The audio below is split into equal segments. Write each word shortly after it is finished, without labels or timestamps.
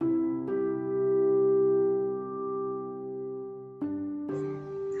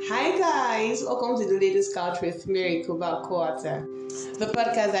Hi guys, welcome to the Ladies Couch with Mary Kuba Quarter, the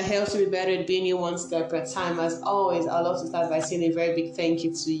podcast that helps you be better at being you one step at a time. As always, I'd love to start by saying a very big thank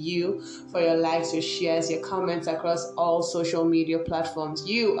you to you for your likes, your shares, your comments across all social media platforms.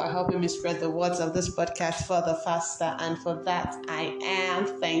 You are helping me spread the words of this podcast further, faster, and for that I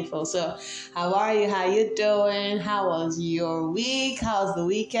am thankful. So, how are you? How you doing? How was your week? How's the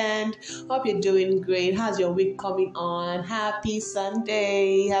weekend? Hope you're doing great. How's your week coming on? Happy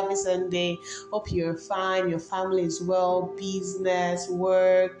Sunday. Happy Sunday. Hope you're fine. Your family is well. Business,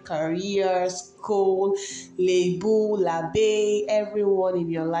 work, career, school, lebu, labe, everyone in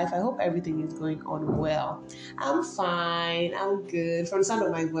your life. I hope everything is going on well. I'm fine. I'm good. From the sound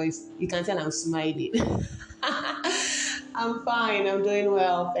of my voice, you can tell I'm smiling. I'm fine. I'm doing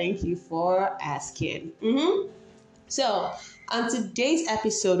well. Thank you for asking. So, on today's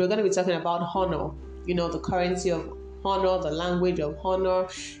episode, we're going to be talking about honor. You know, the currency of honor, the language of honor,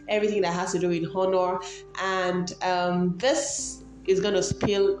 everything that has to do with honor. And this is going to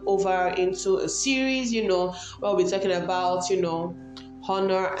spill over into a series, where we'll be talking about,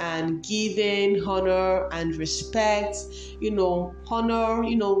 honor and giving, honor and respect, honor,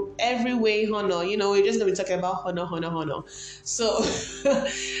 every way honor, we're just going to be talking about honor. So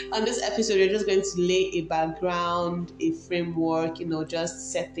on this episode, we're just going to lay a background, a framework,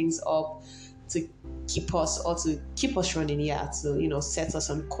 just set things up to keep us running, to, set us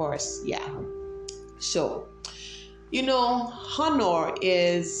on course. So, honor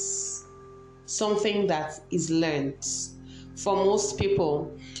is something that is learned. For most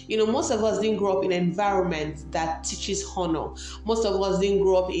people, most of us didn't grow up in an environment that teaches honor. Most of us didn't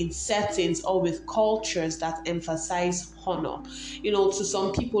grow up in settings or with cultures that emphasize honor. To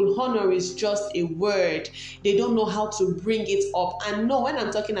some people, honor is just a word. They don't know how to bring it up. And no, when I'm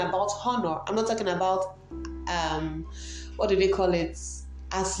talking about honor, I'm not talking about, what do they call it?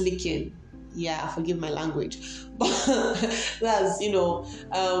 Ass licking. Yeah, forgive my language. But that's,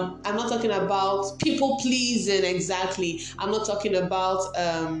 I'm not talking about people pleasing exactly. I'm not talking about,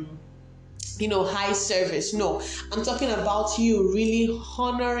 high service. No, I'm talking about you really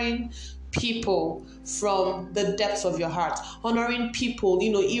honoring people from the depths of your heart, honoring people,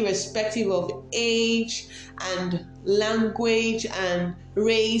 irrespective of age and language and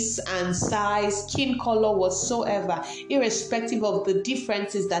race and size, skin color, whatsoever, irrespective of the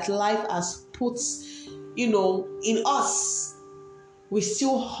differences that life has put, in us. We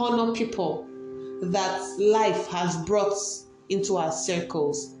still honor people that life has brought into our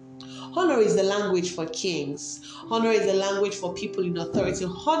circles. Honor is the language for kings. Honor is the language for people in authority.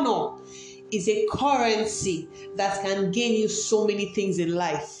 Honor is a currency that can gain you so many things in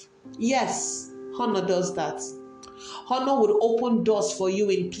life. Yes, honor does that. Honor would open doors for you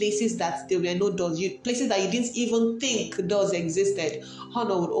in places that there were no doors, places that you didn't even think doors existed.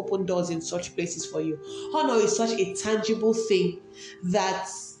 Honor would open doors in such places for you. Honor is such a tangible thing that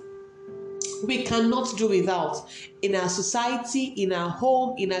we cannot do without in our society, in our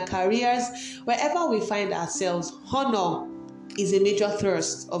home, in our careers, wherever we find ourselves. Honor is a major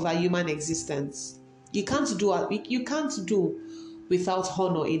thrust of our human existence. You can't do without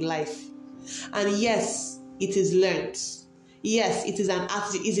honor in life. And yes, it is learned. Yes, it is an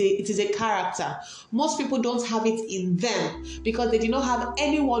attitude. It is a character. Most people don't have it in them because they did not have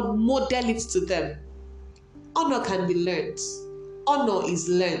anyone model it to them. Honor can be learned. Honor is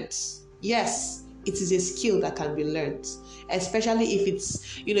learned. Yes, it is a skill that can be learned, especially if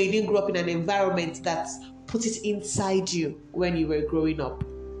it's, you didn't grow up in an environment that put it inside you when you were growing up.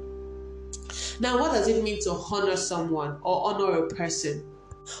 Now, what does it mean to honor someone or honor a person?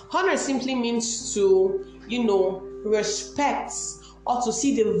 Honor simply means to, respect or to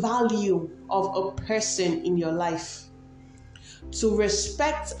see the value of a person in your life. To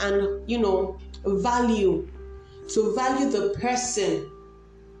respect and, value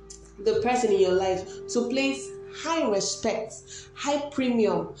the person in your life, to place high respect, high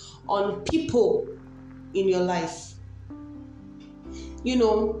premium on people in your life.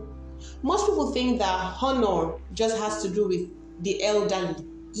 Most people think that honor just has to do with the elderly.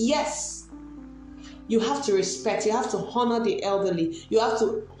 Yes, you have to respect, you have to honor the elderly, you have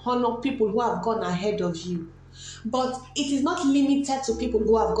to honor people who have gone ahead of you. But it is not limited to people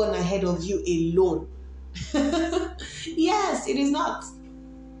who have gone ahead of you alone. Yes, it is not.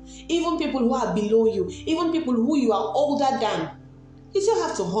 Even people who are below you, even people who you are older than, you still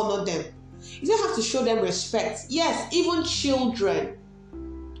have to honor them. You still have to show them respect. Yes, even children.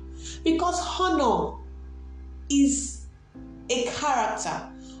 Because honor is a character.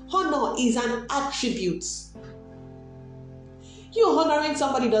 Honor is an attribute. You honoring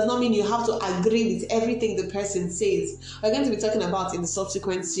somebody does not mean you have to agree with everything the person says. We're going to be talking about in the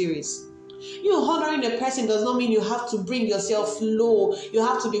subsequent series. You honoring a person does not mean you have to bring yourself low. You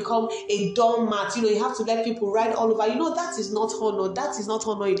have to become a doormat. You have to let people ride all over. That is not honor. That is not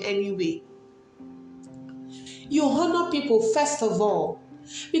honor in any way. You honor people first of all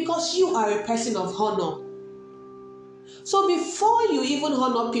because you are a person of honor. So before you even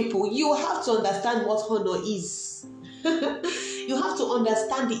honor people, you have to understand what honor is. You have to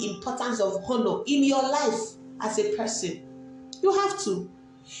understand the importance of honor in your life as a person. You have to.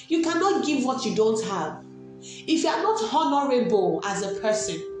 You cannot give what you don't have. If you are not honorable as a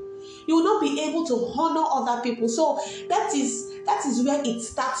person, you will not be able to honor other people. So that is where it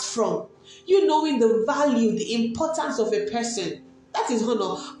starts from. You knowing the value, the importance of a person. That is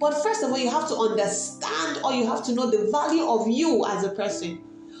honor. But first of all, you have to understand, or you have to know the value of you as a person,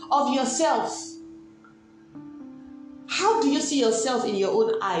 of yourself. How do you see yourself in your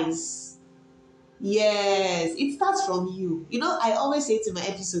own eyes? Yes, it starts from you. I always say to my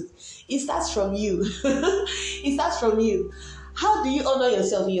episodes, it starts from you. It starts from you. How do you honor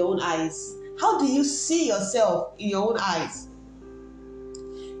yourself in your own eyes? How do you see yourself in your own eyes?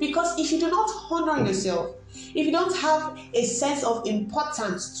 Because if you do not honor yourself, if you don't have a sense of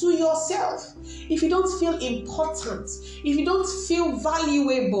importance to yourself, if you don't feel important, if you don't feel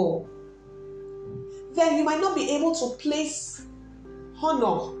valuable, then you might not be able to place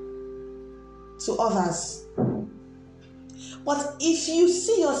honor to others. But if you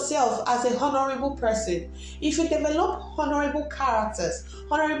see yourself as a honorable person, if you develop honorable characters,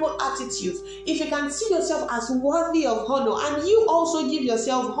 honorable attitudes, if you can see yourself as worthy of honor, and you also give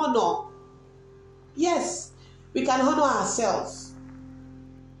yourself honor, yes, we can honor ourselves,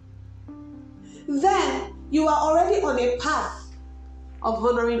 then you are already on a path of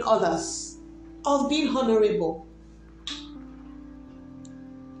honoring others, of being honorable.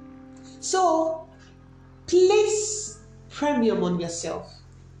 So, place premium on yourself.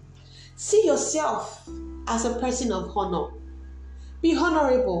 See yourself as a person of honor. Be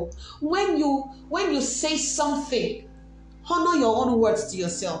honorable. When you say something, honor your own words to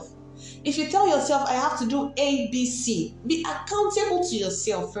yourself. If you tell yourself, I have to do A, B, C, be accountable to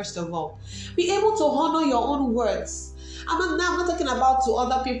yourself first of all. Be able to honor your own words. I'm not talking about to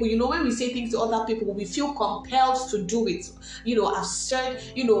other people. When we say things to other people, we feel compelled to do it. I've said,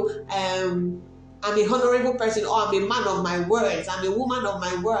 I'm a honorable person, or I'm a man of my words, I'm a woman of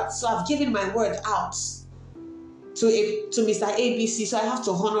my words. So I've given my word out to Mr. ABC, so I have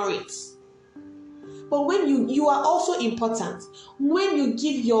to honor it. But when you are also important, when you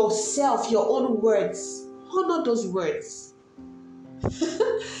give yourself your own words, honor those words.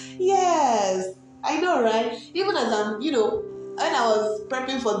 Yes, I know, right? Even as I'm, when I was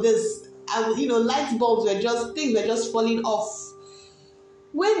prepping for this, light bulbs things were just falling off.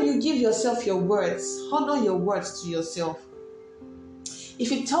 When you give yourself your words, honor your words to yourself. If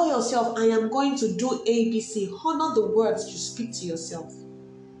you tell yourself, I am going to do ABC, honor the words you speak to yourself.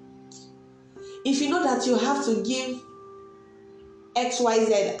 If you know that you have to give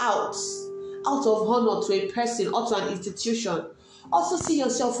XYZ out of honor to a person or to an institution, also see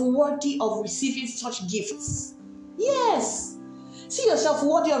yourself worthy of receiving such gifts. Yes, see yourself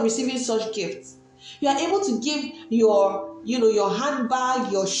worthy of receiving such gifts. You are able to give your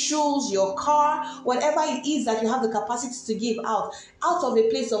handbag, your shoes, your car, whatever it is that you have the capacity to give out of a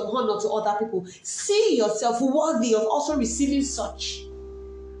place of honor to other people. See yourself worthy of also receiving such.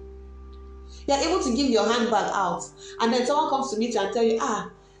 You are able to give your handbag out, and then someone comes to meet you and tell you,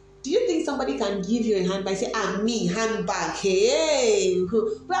 do you think somebody can give you a handbag? Say, me, handbag. Hey,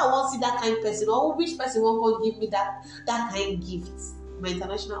 where I want to see that kind of person, or which person won't give me that kind of gift? My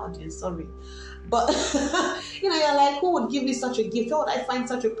international audience, sorry. But, you're like, who would give me such a gift? How would I find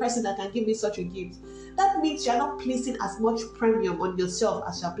such a person that can give me such a gift? That means you're not placing as much premium on yourself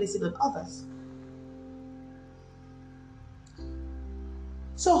as you're placing on others.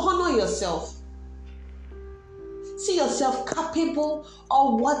 So honor yourself. See yourself capable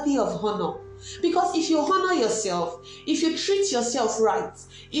or worthy of honor. Because if you honor yourself, if you treat yourself right,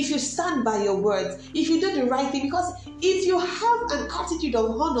 if you stand by your words, if you do the right thing, because if you have an attitude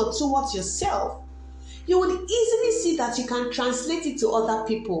of honor towards yourself, you would easily see that you can translate it to other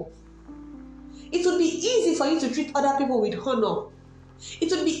people. It would be easy for you to treat other people with honor.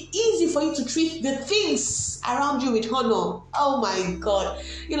 It would be easy for you to treat the things around you with honor. Oh my God.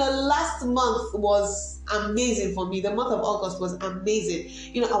 Last month was amazing for me. The month of August was amazing.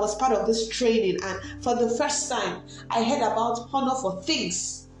 I was part of this training, and for the first time, I heard about honor for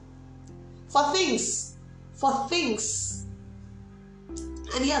things. For things.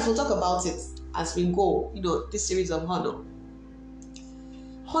 And yes, we'll talk about it as we go, this series of honor.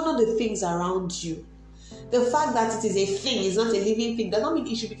 Honor the things around you. The fact that it is a thing, is not a living thing, does not mean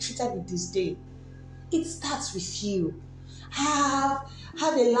it should be treated with disdain. It starts with you. Have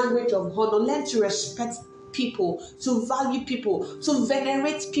a language of honor. Learn to respect people, to value people, to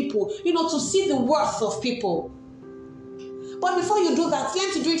venerate people, to see the worth of people. But before you do that,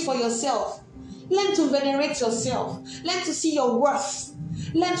 learn to do it for yourself. Learn to venerate yourself. Learn to see your worth.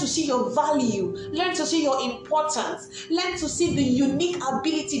 Learn to see your value. Learn to see your importance. Learn to see the unique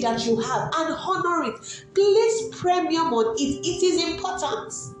ability that you have and honor it. Place premium on it. It is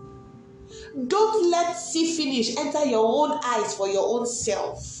important. Don't let see finish enter your own eyes for your own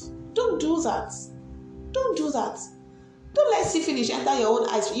self. Don't do that. Don't do that. Don't let see finish enter your own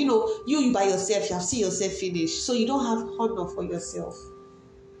eyes. You by yourself, you have seen yourself finish. So you don't have honor for yourself.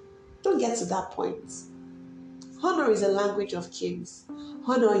 Don't get to that point. Honor is a language of kings.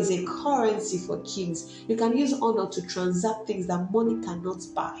 Honor is a currency for kings. You can use honor to transact things that money cannot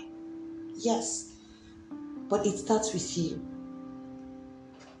buy. Yes. But it starts with you.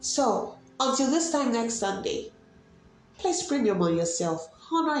 So, until this time next Sunday, place premium on yourself.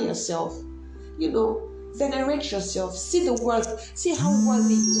 Honor yourself. Venerate yourself. See the worth. See how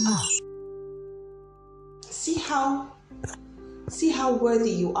worthy you are. See how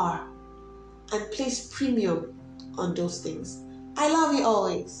worthy you are. And place premium on those things. I love you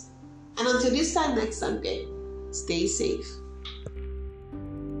always. And until this time next Sunday, stay safe.